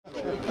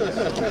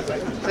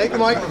Take the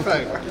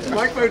microphone. The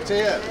microphone's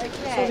here. Okay.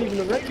 It's not even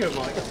the radio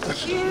mic.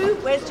 Cue,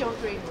 where's John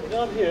Greenwood?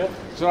 I'm here.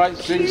 It's alright,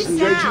 JG's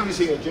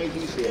here,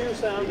 JG's here. Cue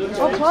sound and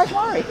Oh, Clive,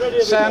 hi.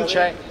 sound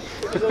check.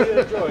 So you're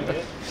enjoying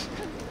it.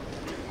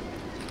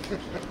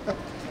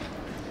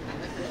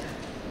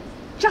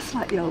 Just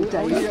like the old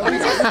days.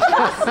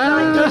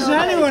 Does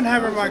anyone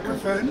have a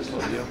microphone?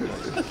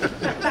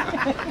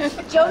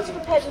 John's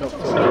prepared to talk.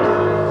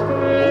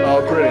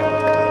 Oh,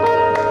 brilliant.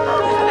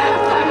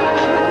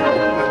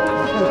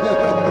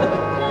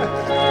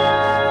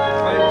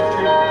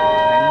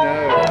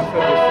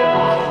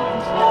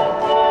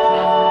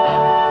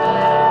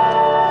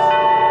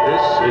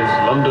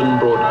 London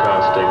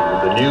Broadcasting,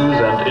 the news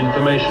and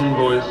information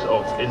voice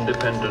of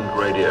independent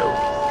radio.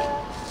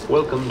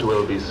 Welcome to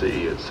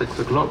LBC at 6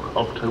 o'clock,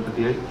 October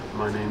the 8th.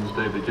 My name's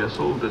David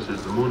Jessel, this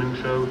is the morning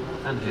show,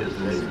 and here's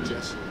the news.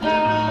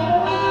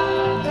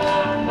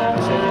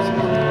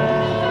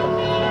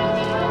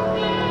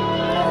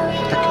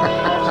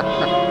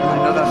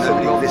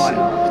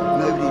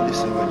 Nobody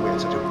listened when we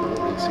had such a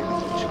boring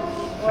signature.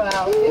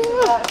 Well,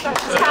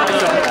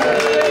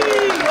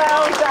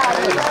 well done,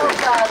 well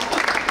done.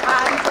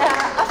 And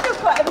I feel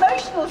quite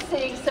emotional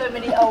seeing so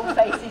many old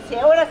faces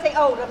here. When I say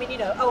old, I mean, you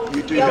know, old.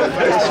 You do the old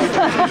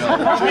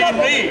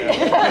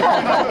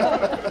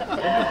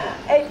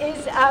It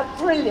is a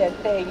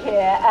brilliant being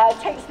here. It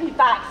takes me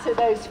back to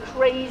those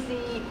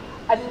crazy,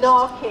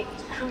 anarchic,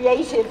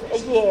 creative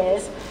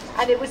years.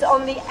 And it was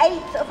on the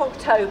 8th of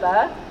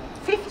October,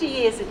 50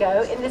 years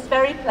ago, in this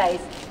very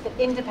place, that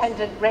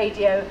independent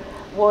radio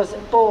was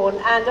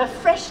born. And a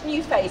fresh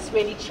new face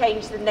really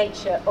changed the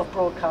nature of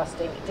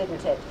broadcasting,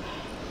 didn't it?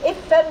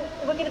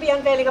 We're going to be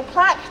unveiling a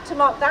plaque to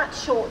mark that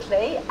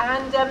shortly,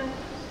 and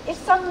if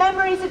some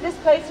memories of this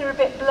place are a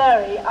bit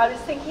blurry, I was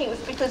thinking it was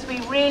because we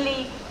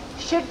really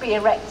should be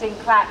erecting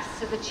plaques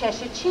to the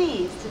Cheshire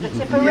Cheese, to the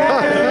Tipperary,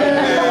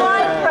 the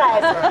wine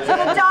press, to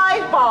the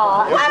dive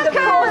bar, and of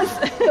course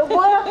the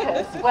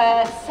workers,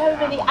 where so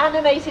many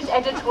animated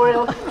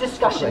editorial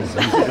discussions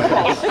took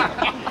place.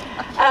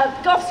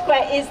 Gough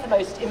Square is the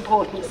most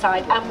important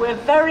site, and we're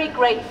very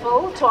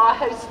grateful to our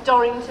host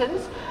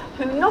Dorringtons,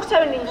 who not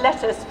only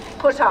let us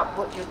put up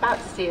what you're about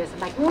to see as a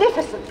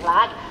magnificent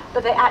plaque,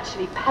 but they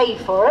actually paid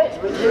for it,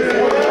 which is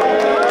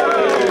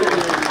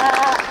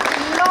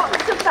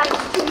lots of thanks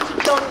to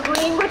Jon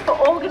Greenwood for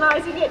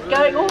organising it,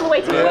 going all the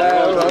way to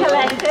Wimbledon to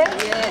collect it.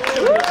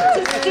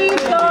 To Steve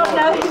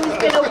Gardner, who's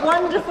been a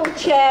wonderful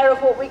chair of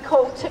what we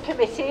call the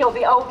committee, or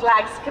the Old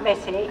Lags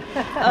Committee.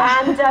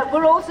 And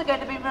we're also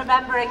going to be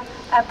remembering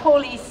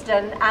Paul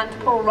Easton and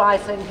Paul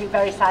Riseling, who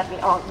very sadly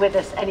aren't with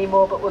us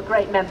anymore, but were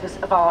great members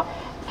of our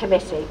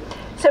committee.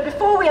 So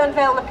before we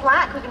unveil the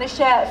plaque, we're going to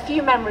share a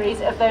few memories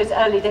of those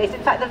early days.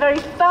 In fact, the very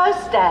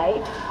first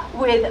day,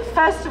 with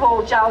first of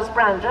all Gyles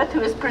Brandreth,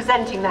 who was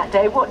presenting that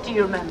day. What do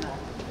you remember?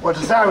 Well,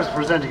 to say I was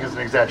presenting is an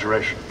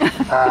exaggeration.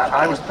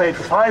 I was paid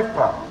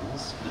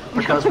 £5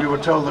 because we were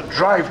told that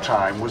drive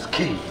time was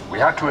key. We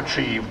had to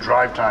achieve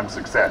drive time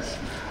success.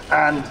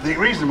 And the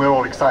reason we're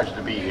all excited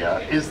to be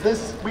here is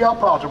this: we are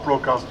part of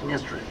broadcasting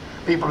history.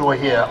 People who were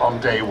here on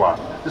day one.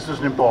 This was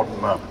an important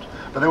moment.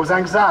 But there was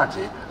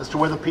anxiety as to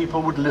whether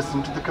people would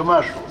listen to the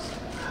commercials.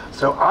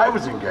 So I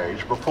was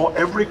engaged before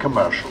every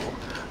commercial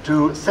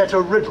to set a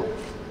riddle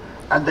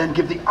and then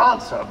give the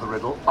answer of the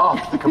riddle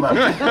after the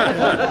commercial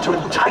to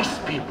entice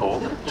people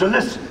to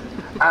listen.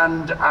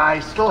 And I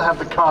still have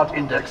the card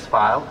index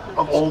file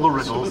of all the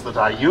riddles that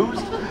I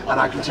used, and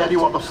I can tell you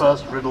what the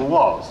first riddle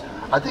was.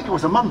 I think it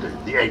was a Monday,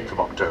 the 8th of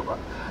October,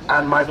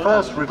 and my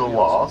first riddle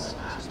was: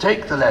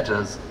 take the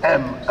letters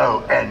M-O-N-D-A-Y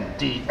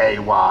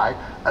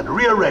and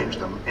rearrange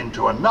them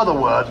into another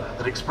word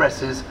that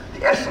expresses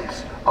the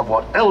essence of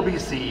what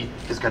LBC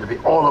is going to be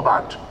all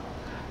about.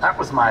 That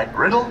was my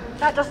riddle.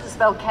 That doesn't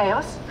spell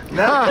chaos.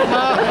 No.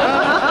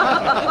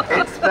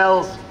 It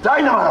spells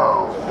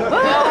dynamo.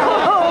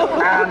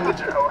 And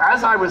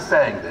as I was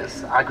saying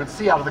this, I could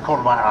see out of the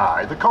corner of my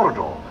eye the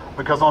corridor,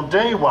 because on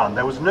day one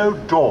there was no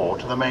door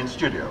to the main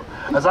studio.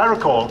 As I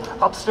recall,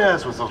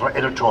 upstairs was a sort of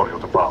editorial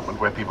department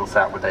where people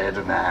sat with their head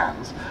in their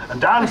hands, and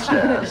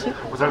downstairs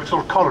was a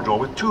sort of corridor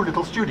with two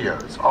little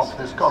studios off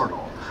this corridor.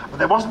 But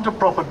there wasn't a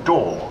proper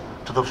door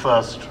to the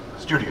first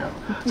studio.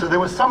 So there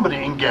was somebody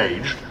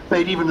engaged,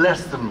 paid even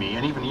less than me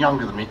and even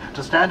younger than me,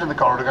 to stand in the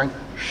corridor going,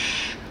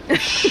 shh,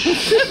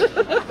 shh.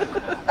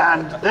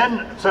 And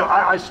then, so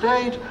I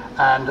stayed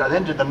and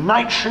then did the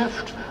night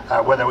shift,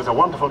 where there was a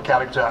wonderful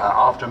character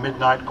after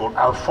midnight called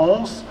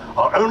Alphonse,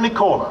 our only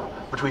caller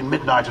between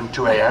midnight and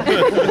 2 a.m.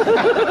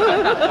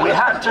 We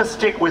had to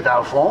stick with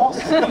Alphonse.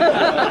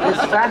 His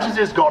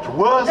fantasies got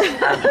worse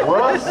and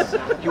worse.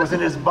 He was in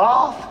his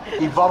bath.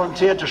 He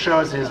volunteered to show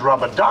us his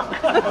rubber duck.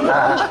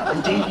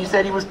 Indeed, he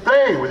said he was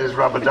playing with his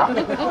rubber duck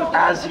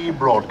as he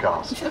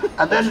broadcast.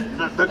 And then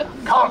the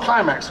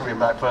climax for me in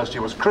that first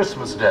year was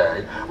Christmas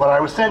Day, where I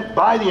was sent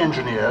by the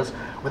engineers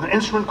with an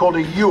instrument called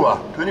a ewer.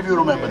 Do any of you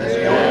remember this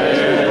ewer?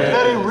 A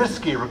very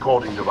risky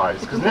recording device,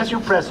 because unless you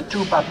press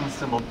two buttons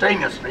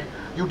simultaneously,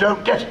 you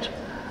don't get it.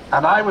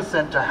 and I was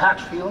sent to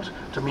Hatfield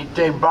to meet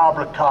Dame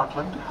Barbara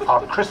Cartland,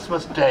 our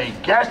Christmas Day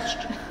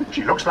guest.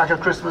 She looks like a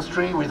Christmas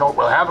tree. We thought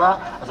we'll have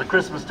her as a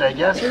Christmas Day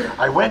guest.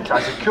 I went,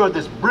 I secured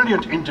this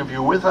brilliant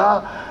interview with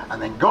her,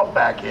 and then got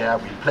back here,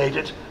 we played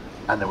it,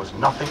 and there was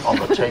nothing on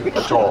the tape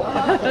at all.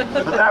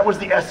 But that was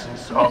the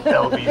essence of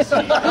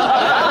LBC.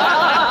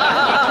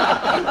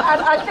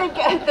 And I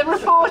think the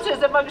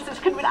reporters amongst us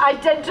can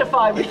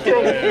identify with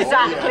doing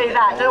exactly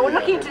that. So we're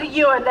looking into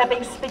you and there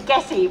being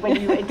spaghetti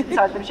when you went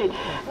inside the machine.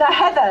 Now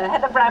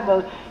Heather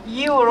Bramwell,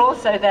 you were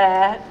also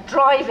there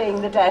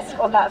driving the desk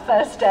on that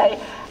first day.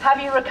 Have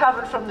you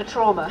recovered from the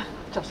trauma?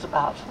 Just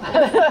about.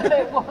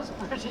 It was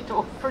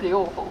pretty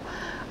awful.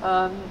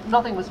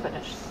 Nothing was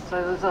finished,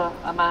 so there's a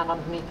man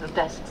underneath the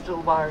desk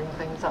still wiring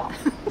things up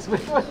as we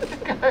were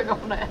going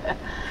on air.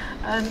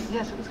 And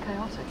yes, it was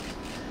chaotic.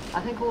 I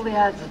think all the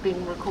ads had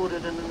been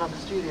recorded in another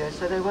studio,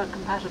 so they weren't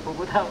compatible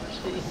with our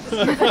machines.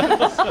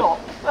 Stop.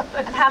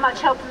 And how much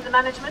help from the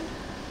management?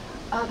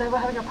 They were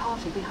having a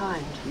party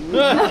behind.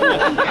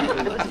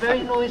 It was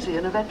very noisy,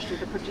 and eventually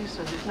the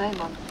producer, whose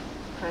name I'm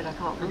afraid I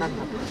can't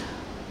remember,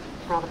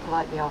 rather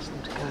politely asked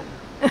them to go.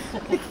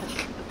 That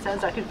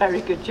sounds like a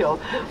very good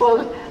job.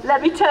 Well,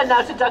 let me turn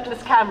now to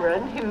Douglas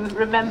Cameron, who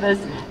remembers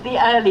the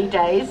early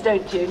days,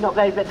 don't you? Not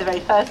the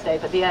very first day,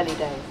 but the early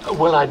days.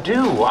 Well, I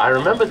do. I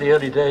remember the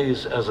early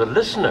days as a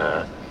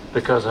listener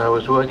because I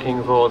was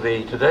working for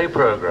the Today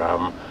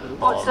programme.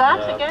 What's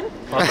that again?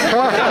 Well,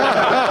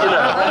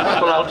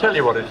 I'll tell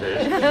you what it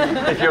is.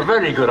 If you're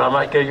very good, I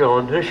might get you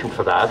an audition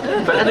for that.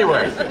 But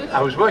anyway,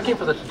 I was working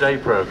for the Today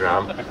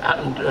programme,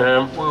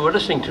 and we were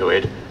listening to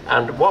it,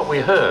 and what we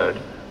heard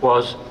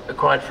was,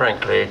 quite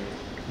frankly,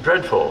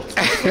 dreadful.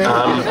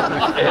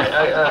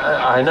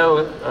 I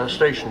know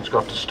stations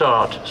got to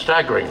start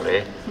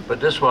staggeringly, but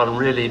this one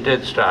really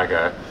did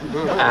stagger.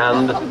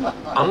 And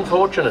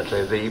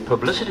unfortunately, the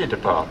publicity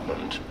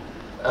department,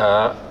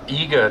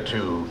 eager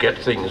to get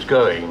things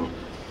going,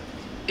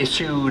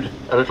 issued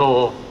a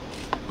little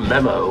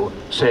memo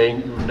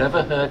saying, "You've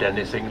never heard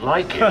anything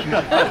like it."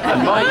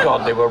 And my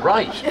God, they were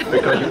right,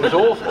 because it was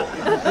awful.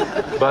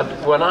 But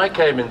when I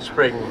came in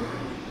spring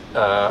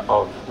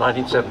of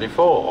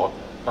 1974,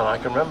 and I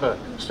can remember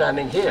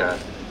standing here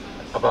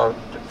about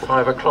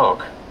 5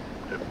 o'clock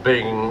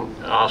being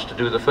asked to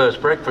do the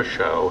first breakfast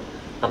show,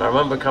 and I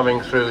remember coming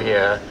through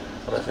here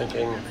and I'm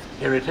thinking,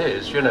 here it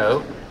is, you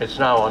know, it's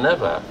now or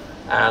never.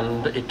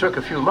 And it took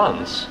a few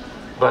months,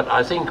 but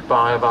I think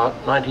by about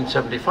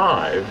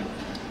 1975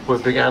 we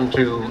began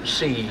to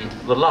see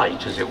the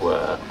light, as it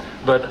were.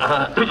 But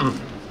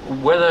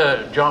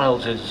whether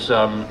Gyles's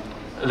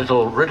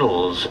little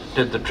riddles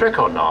did the trick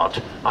or not,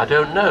 I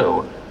don't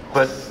know,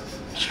 but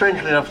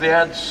strangely enough the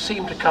ads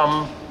seemed to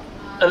come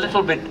a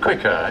little bit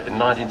quicker in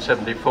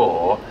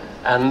 1974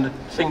 and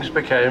things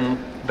became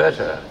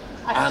better.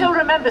 I still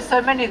remember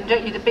so many of them,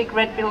 don't you? The big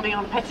red building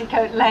on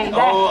Petticoat Lane.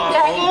 They're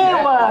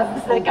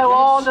earworms that go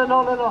on and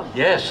on and on.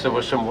 Yes, there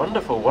were some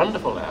wonderful,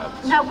 wonderful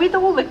ads. Now, with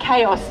all the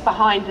chaos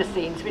behind the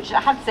scenes, which I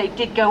have to say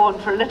did go on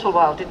for a little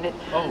while, didn't it?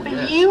 Oh, but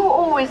yes. you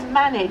always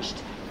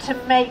managed to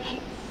make,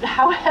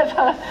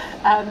 however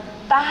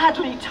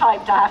badly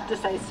typed, I have to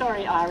say,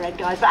 sorry IRN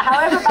guys, but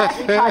however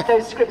badly typed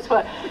those scripts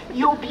were,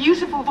 your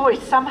beautiful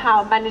voice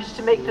somehow managed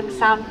to make them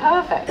sound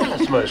perfect.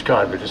 That's most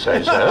kind of you to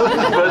say so.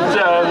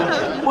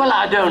 But, well,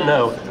 I don't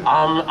know.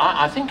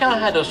 I think I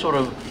had a sort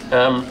of,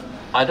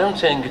 I don't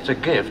think it's a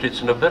gift,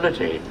 it's an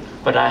ability,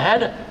 but I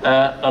had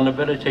an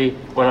ability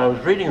when I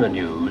was reading the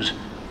news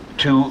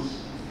to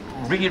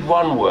read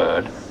one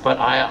word, but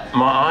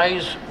my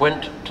eyes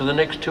went to the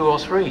next two or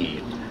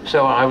three.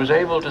 So I was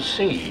able to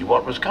see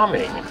what was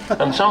coming,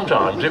 and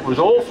sometimes it was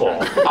awful,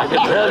 I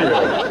can tell you.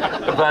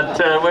 But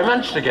we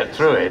managed to get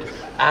through it,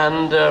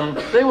 and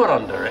they were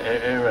under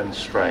immense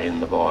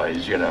strain, the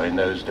boys, you know, in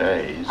those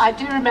days. I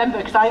do remember,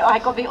 because I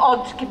got the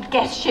odd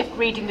guest shift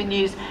reading the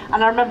news,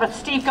 and I remember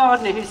Steve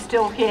Gardner, who's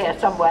still here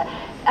somewhere,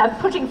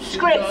 putting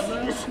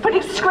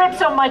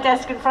scripts on my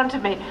desk in front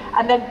of me,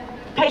 and then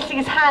placing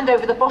his hand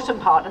over the bottom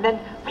part, and then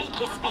read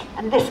this bit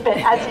and this bit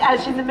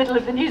as in the middle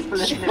of the news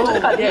bulletin. It was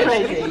quite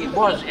crazy.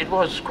 It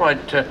was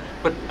quite.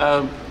 But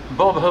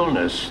Bob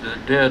Holness, the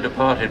dear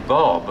departed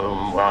Bob,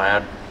 whom I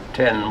had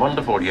 10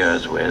 wonderful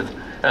years with,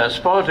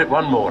 spoiled it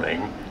one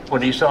morning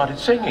when he started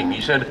singing. He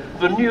said,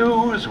 "The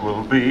news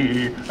will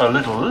be a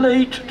little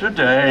late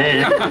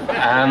today,"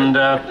 and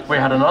we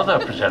had another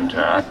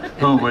presenter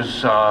who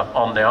was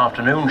on the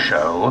afternoon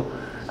show.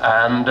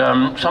 And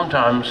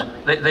sometimes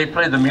they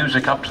played the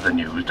music up to the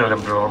news,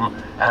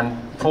 and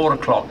 4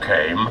 o'clock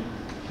came,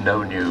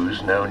 no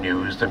news, no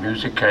news, the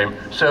music came.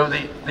 So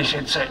they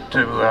said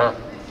to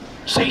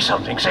say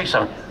something,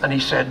 and he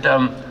said,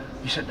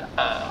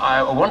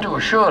 I want to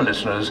assure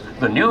listeners,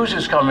 the news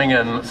is coming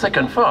in thick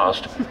and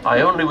fast.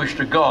 I only wish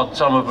to God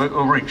some of it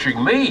were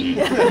reaching me.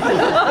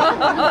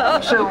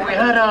 So we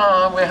had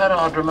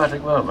our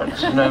dramatic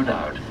moments, no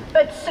doubt.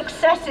 But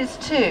successes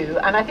too,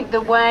 and I think the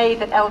way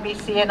that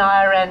LBC and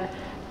IRN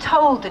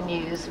told the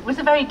news was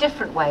a very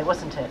different way,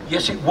 wasn't it?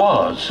 Yes, it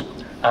was.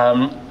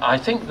 I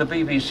think the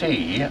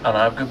BBC, and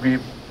I could be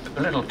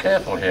a little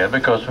careful here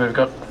because we've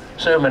got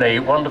so many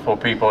wonderful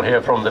people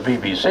here from the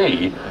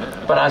BBC,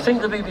 but I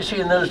think the BBC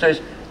in those days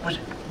was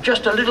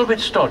just a little bit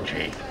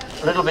stodgy,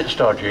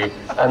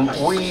 and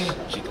we,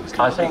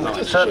 I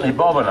think, certainly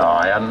Bob and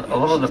I, and a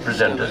lot of the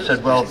presenters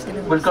said, well,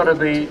 we've got to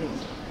be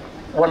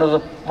one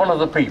of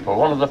the people,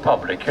 one of the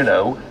public, you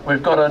know,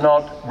 we've got to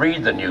not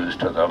read the news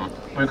to them,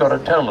 we've got to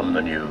tell them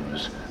the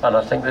news, and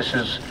I think this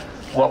is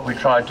what we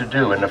tried to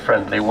do in a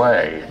friendly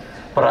way.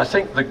 But I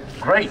think the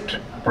great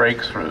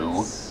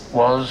breakthrough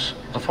was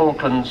the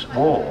Falklands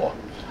War,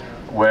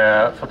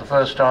 where for the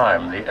first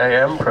time the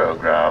AM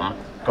programme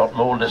got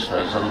more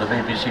listeners than the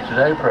BBC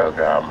Today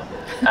programme.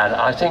 And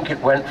I think it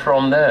went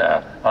from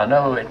there. I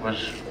know it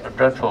was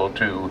dreadful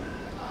to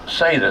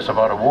say this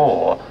about a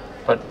war,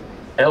 but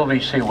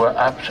LBC were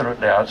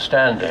absolutely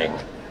outstanding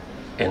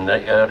in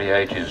the early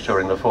 80s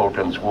during the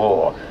Falklands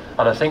War.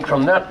 And I think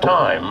from that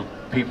time,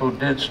 people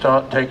did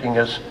start taking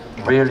us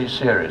really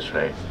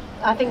seriously.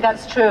 I think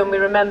that's true, and we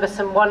remember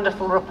some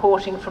wonderful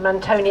reporting from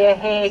Antonia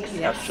Higgs,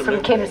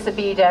 from Kim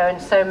Sabido,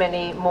 and so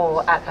many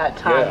more at that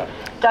time. Yeah.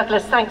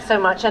 Douglas, thanks so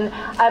much. And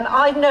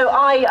I know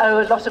I owe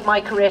a lot of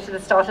my career to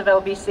the start of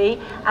LBC,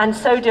 and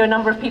so do a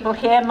number of people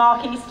here.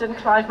 Mark Easton,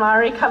 Clive,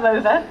 Myrie, come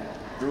over.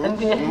 And,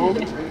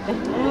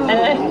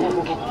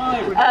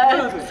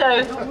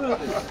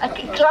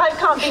 Clive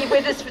can't be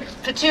with us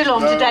for too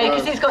long today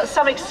because he's got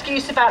some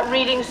excuse about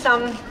reading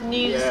some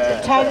News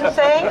 10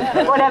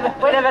 thing,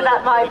 whatever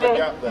that might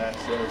be.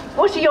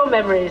 What are your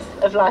memories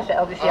of life at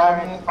LBC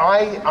IRN?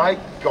 I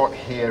got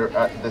here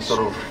at the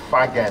sort of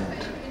fag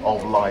end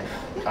of life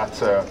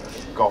at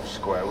Gough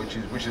Square,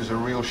 which is a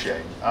real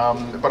shame.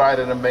 But I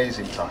had an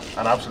amazing time,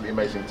 an absolutely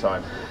amazing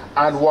time.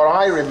 And what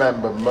I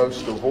remember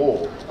most of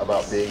all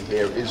about being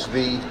here is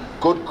the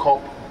good cop,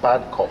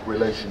 bad cop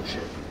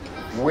relationship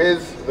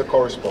with the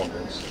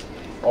correspondence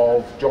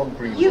of John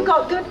Greenwood. You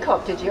got good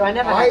cop, did you? I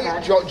never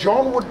had that.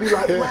 John would be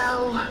like,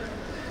 well,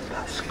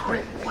 that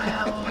script,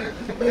 well,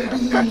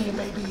 maybe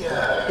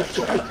a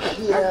tweak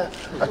here,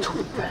 a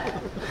tweak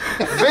there.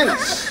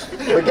 Vince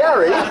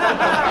McGarry,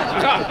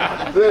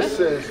 this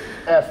is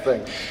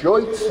effing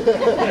shite.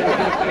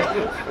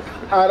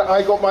 And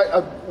I got my,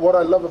 what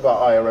I love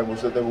about IRN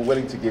was that they were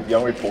willing to give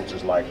young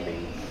reporters like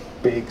me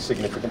big,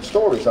 significant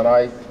stories. And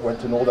I went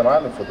to Northern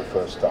Ireland for the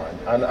first time.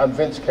 And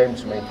Vince came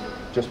to me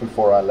just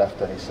before I left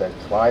and he said,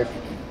 Clive,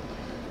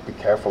 be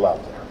careful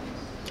out there.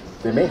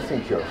 They may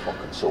think you're a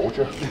fucking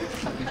soldier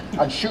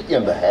and shoot you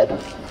in the head.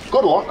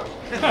 Good luck.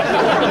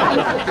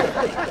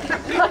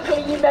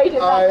 Luckily you made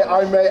it back.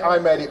 I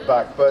made it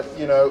back, but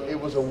you know, it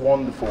was a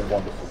wonderful,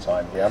 wonderful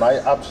time here, and I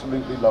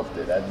absolutely loved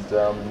it. And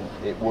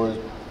it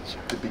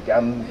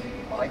began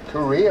my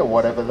career,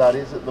 whatever that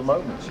is at the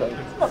moment. So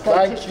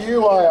thank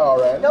you,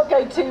 IRN. Not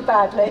going too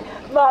badly.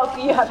 Mark,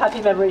 you have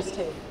happy memories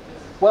too.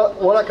 Well,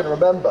 what I can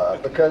remember,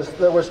 because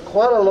there was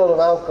quite a lot of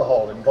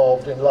alcohol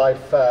involved in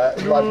life. I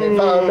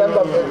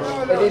remember,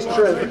 it is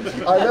true,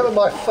 I remember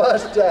my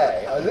first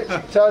day, I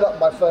literally turned up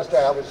my first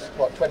day, I was,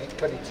 what,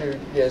 22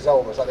 years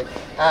old or something,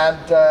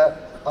 and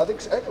I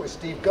think it was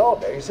Steve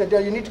Gardner. He said, yeah,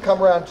 you need to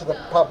come round to the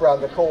pub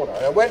round the corner.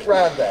 And I went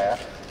round there.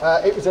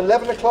 It was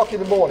 11 o'clock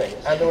in the morning,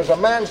 and there was a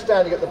man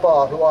standing at the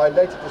bar who I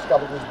later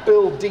discovered was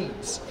Bill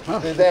Deeds,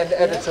 the then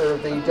editor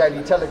of the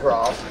Daily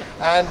Telegraph.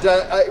 And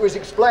it was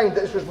explained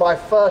that this was my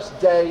first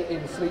day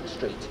in Fleet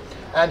Street.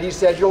 And he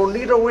said, you'll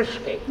need a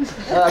whiskey,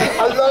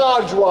 a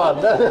large one.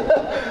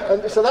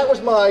 And so that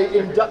was my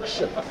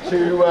induction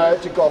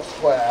to Gough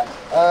Square.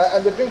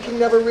 And the drinking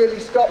never really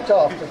stopped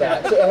after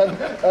that.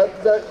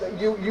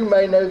 You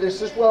may know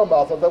this as well,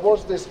 Martha. There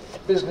was this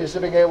business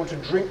of being able to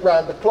drink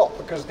round the clock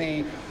because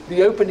the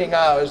opening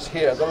hours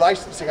here, the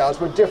licensing hours,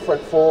 were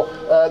different for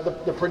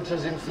the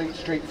printers in Fleet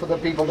Street, for the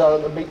people down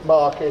at the meat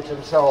market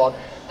and so on.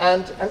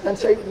 And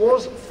so it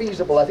was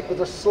feasible, I think, with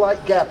a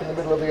slight gap in the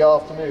middle of the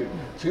afternoon,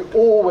 to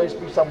always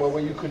be somewhere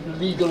where you could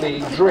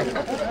legally drink.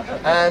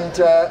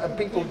 And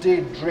people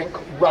did drink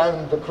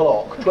round the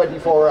clock,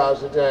 24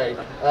 hours a day.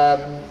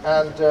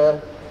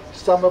 And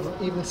some of them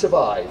even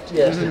survived,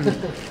 yes.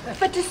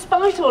 But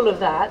despite all of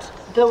that,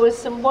 there was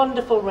some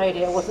wonderful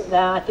radio, wasn't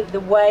there? I think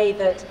the way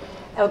that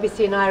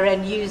LBC and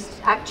IRN used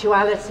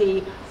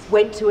actuality,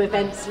 went to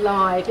events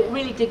live, it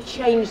really did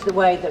change the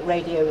way that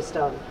radio was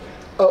done.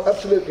 Oh,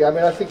 absolutely. I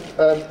mean, I think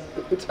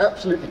it's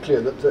absolutely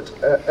clear that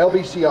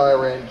LBC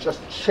IRN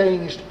just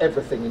changed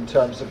everything in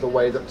terms of the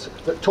way that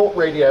talk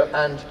radio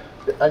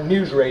and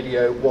news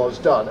radio was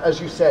done.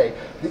 As you say,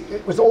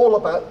 it was all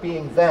about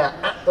being there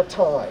at the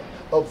time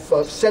of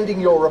sending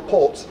your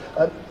reports.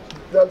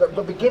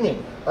 The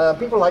beginning,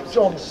 people like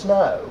Jon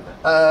Snow,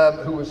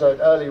 who was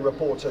an early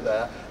reporter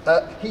there,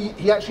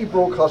 he actually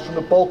broadcast from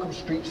the Balcombe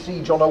Street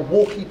siege on a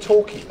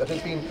walkie-talkie that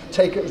had been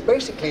taken. It was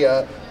basically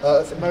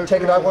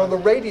taken out of one of the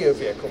radio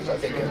vehicles, I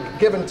think, and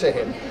given to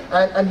him.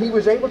 And he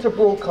was able to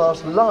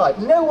broadcast live.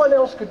 No one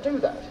else could do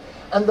that.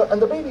 And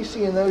the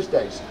BBC in those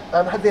days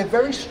had their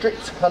very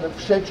strict kind of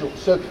schedule,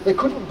 so they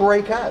couldn't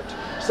break out.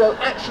 So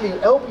actually,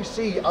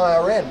 LBC,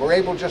 IRN were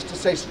able just to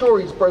say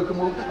stories broken.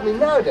 I mean,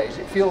 nowadays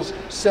it feels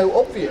so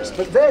obvious,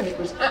 but then it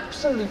was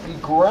absolutely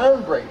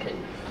groundbreaking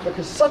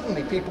because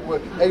suddenly people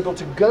were able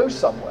to go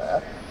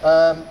somewhere.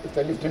 If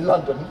they lived in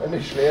London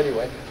initially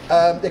anyway,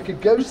 they could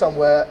go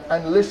somewhere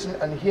and listen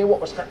and hear what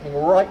was happening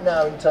right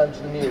now in terms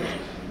of the news.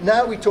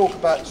 Now we talk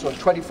about sort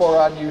of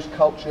 24-hour news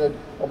culture,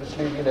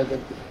 obviously, you know, the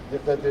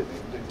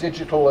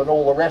digital and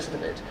all the rest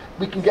of it.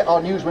 We can get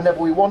our news whenever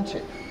we want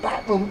it.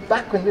 Back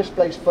when this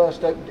place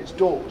first opened its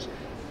doors,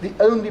 the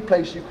only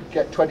place you could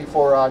get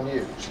 24-hour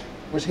news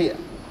was here.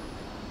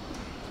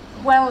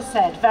 Well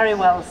said, very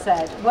well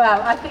said.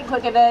 Well, I think we're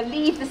going to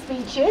leave the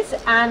speeches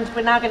and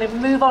we're now going to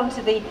move on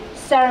to the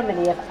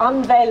ceremony of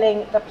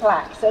unveiling the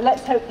plaque. So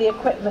let's hope the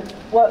equipment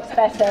works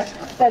better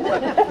than,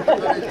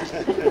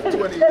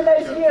 than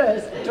those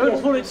viewers.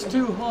 Don't pull it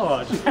too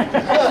hard.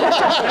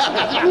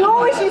 You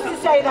always used to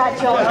say that,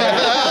 Jon.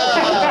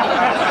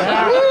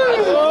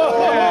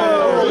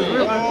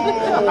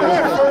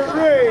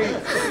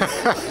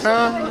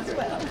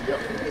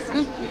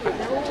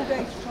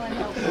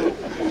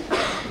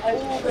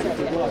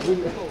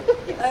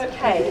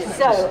 Okay,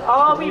 so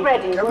are we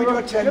ready? Can we do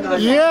a 10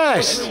 9?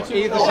 Yes!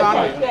 Either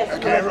side. Yes.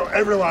 Okay,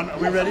 everyone, are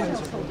we ready? 5.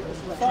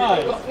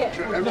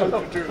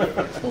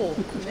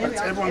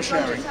 Everyone's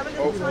sharing.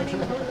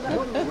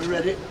 Are we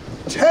ready?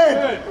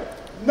 10,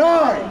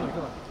 9,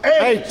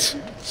 8,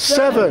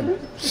 7,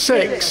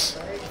 6,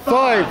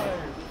 5,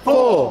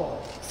 4,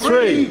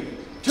 3,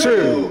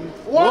 2,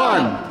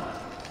 1.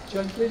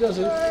 Gently does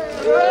it.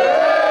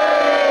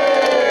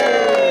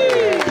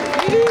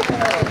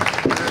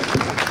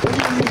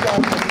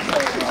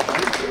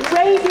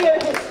 Radio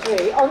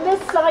history. On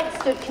this site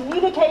stood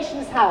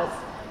Communications House,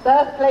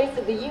 birthplace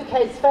of the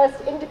UK's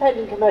first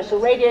independent commercial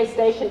radio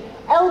station,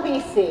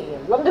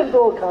 LBC, London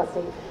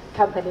Broadcasting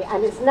Company,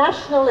 and its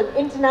national and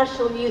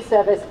international news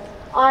service,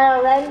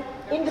 IRN,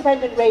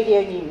 Independent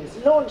Radio News,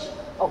 launched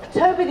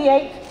October the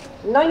 8th,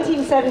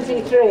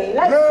 1973.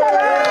 Let's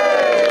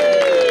celebrate!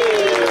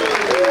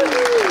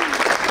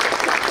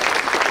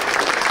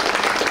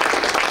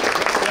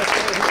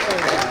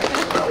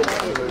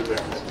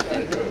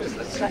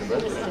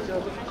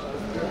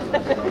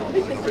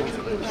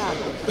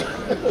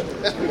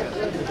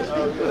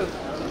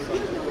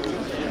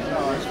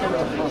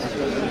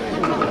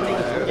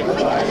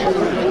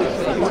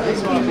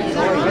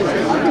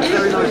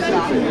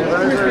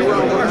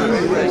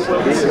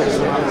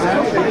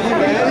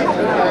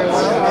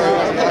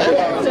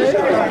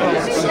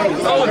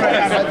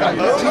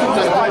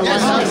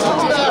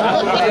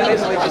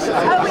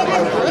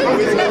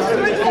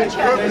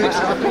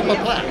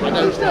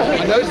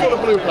 I know it's not a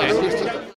blue plaque.